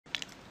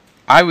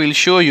I will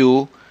show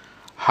you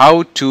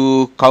how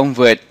to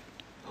convert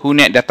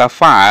Whonet data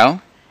file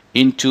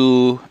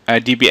into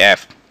a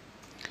DBF.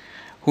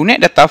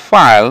 Whonet data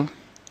file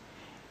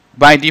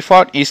by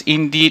default is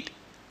indeed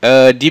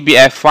a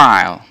DBF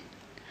file,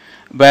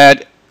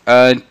 but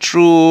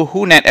through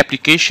Whonet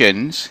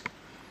applications,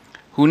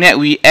 Whonet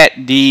we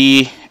add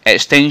the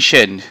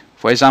extension.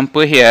 For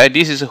example, here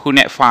this is a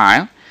Whonet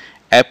file,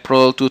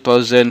 April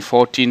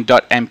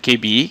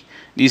 2014.mkb.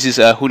 This is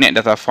a Whonet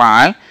data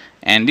file,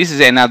 and this is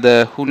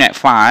another Whonet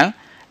file,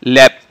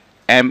 lab.mys.mkb,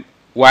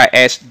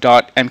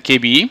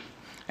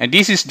 and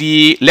this is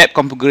the lab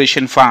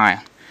configuration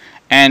file,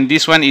 and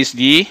this one is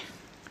the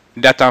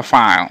data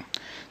file.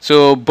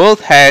 So both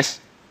has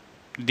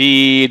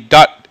the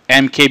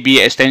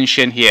 .mkb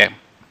extension here.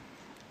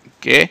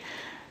 Okay,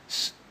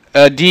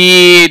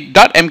 the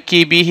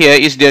 .mkb here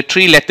is the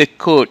three-letter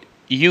code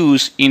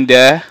used in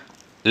the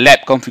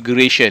lab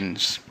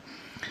configurations.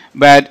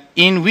 But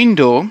in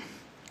Windows,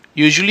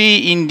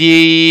 usually in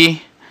the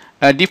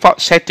default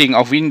setting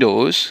of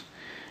Windows,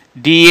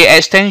 the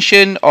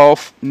extension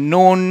of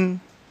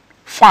known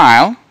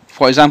file,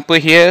 for example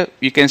here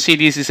you can see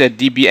this is a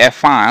DBF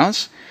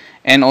files,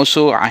 and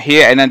also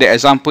here another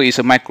example is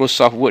a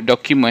Microsoft Word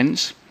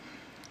documents.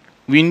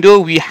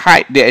 Windows we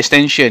hide the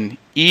extension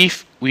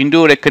if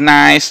Windows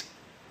recognize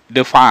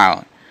the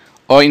file,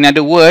 or in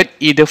other words,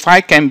 if the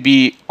file can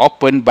be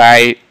opened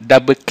by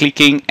double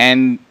clicking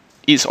and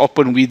it's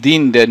open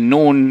within the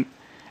known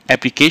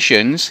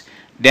applications,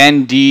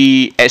 then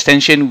the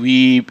extension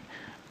will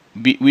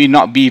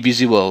not be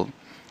visible.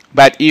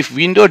 But if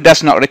Windows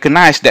does not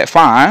recognize that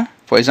file,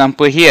 for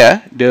example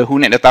here the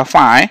Whonet data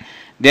file,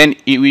 then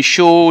it will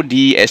show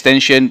the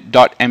extension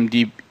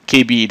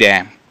 .mkb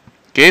there.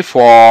 Okay,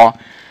 for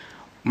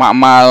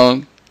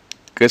Makmal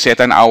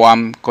Kesihatan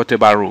Awam Kota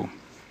Baru.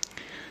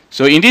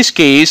 So in this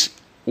case,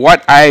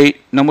 what I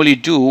normally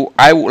do,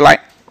 I would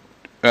like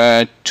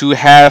to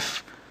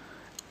have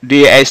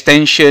the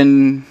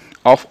extension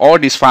of all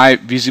these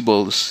 5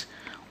 visibles.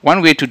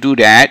 One way to do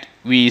that,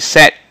 we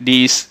set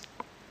this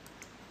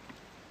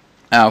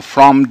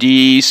from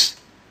these,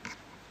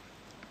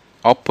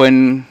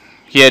 open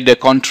here the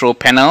control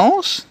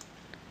panels,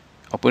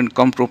 open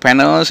control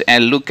panels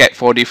and look at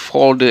for the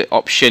folder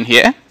option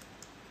here,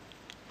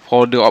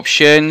 folder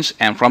options,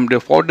 and from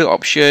the folder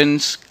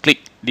options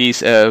click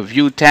these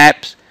view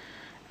tabs,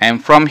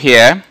 and from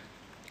here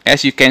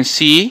as you can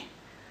see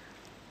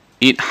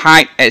it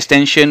hide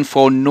extension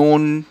for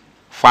known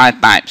file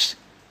types.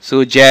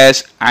 So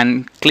just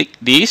unclick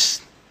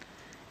this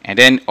and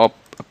then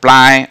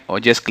apply, or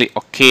just click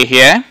OK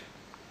here.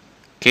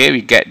 Okay,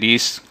 we get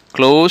this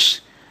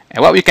close,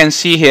 and what we can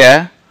see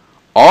here,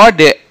 all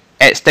the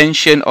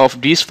extension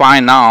of this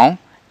file now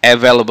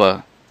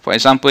available. For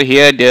example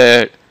here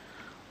the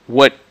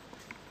Word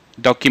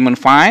document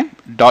file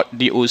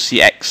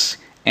 .docx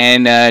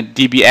and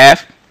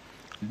dbf.dbf.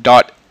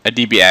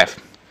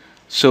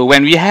 So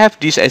when we have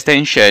these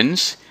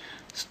extensions,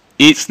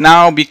 it's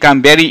now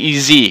become very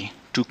easy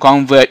to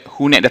convert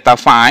Whonet data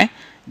file.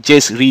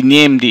 Just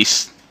rename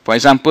this. For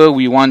example,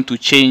 we want to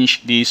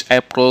change this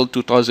April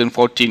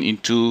 2014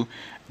 into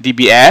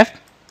DBF.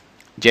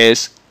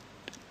 Just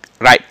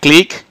right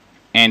click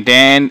and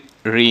then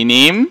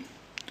rename.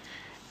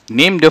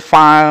 Name the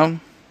file.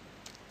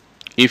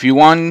 If you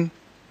want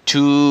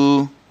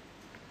to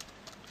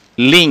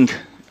link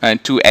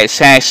to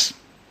access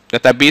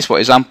database, for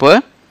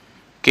example,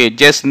 okay,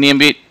 just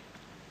name it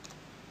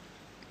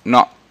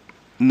not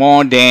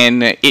more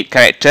than 8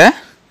 characters,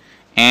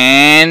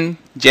 and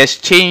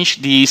just change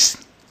this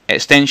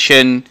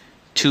extension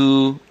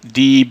to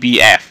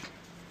DBF.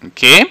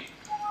 Okay,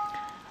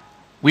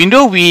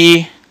 Windows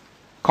we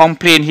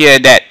complain here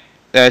that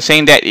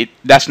saying that it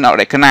does not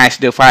recognize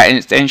the file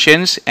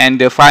extensions and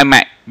the file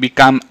might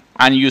become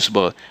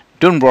unusable.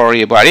 Don't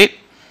worry about it,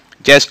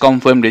 just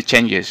confirm the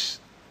changes.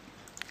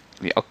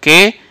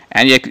 Okay,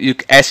 and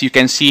as you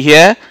can see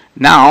here,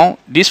 now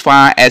this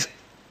file is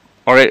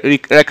already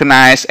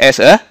recognized as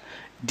a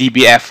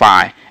DBF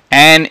file,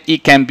 and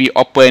it can be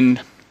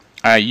opened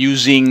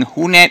using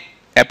Whonet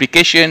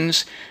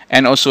applications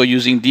and also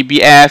using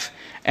DBF,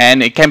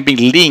 and it can be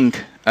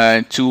linked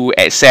to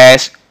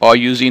access or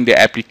using the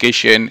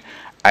application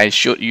I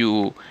showed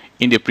you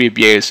in the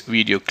previous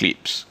video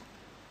clips.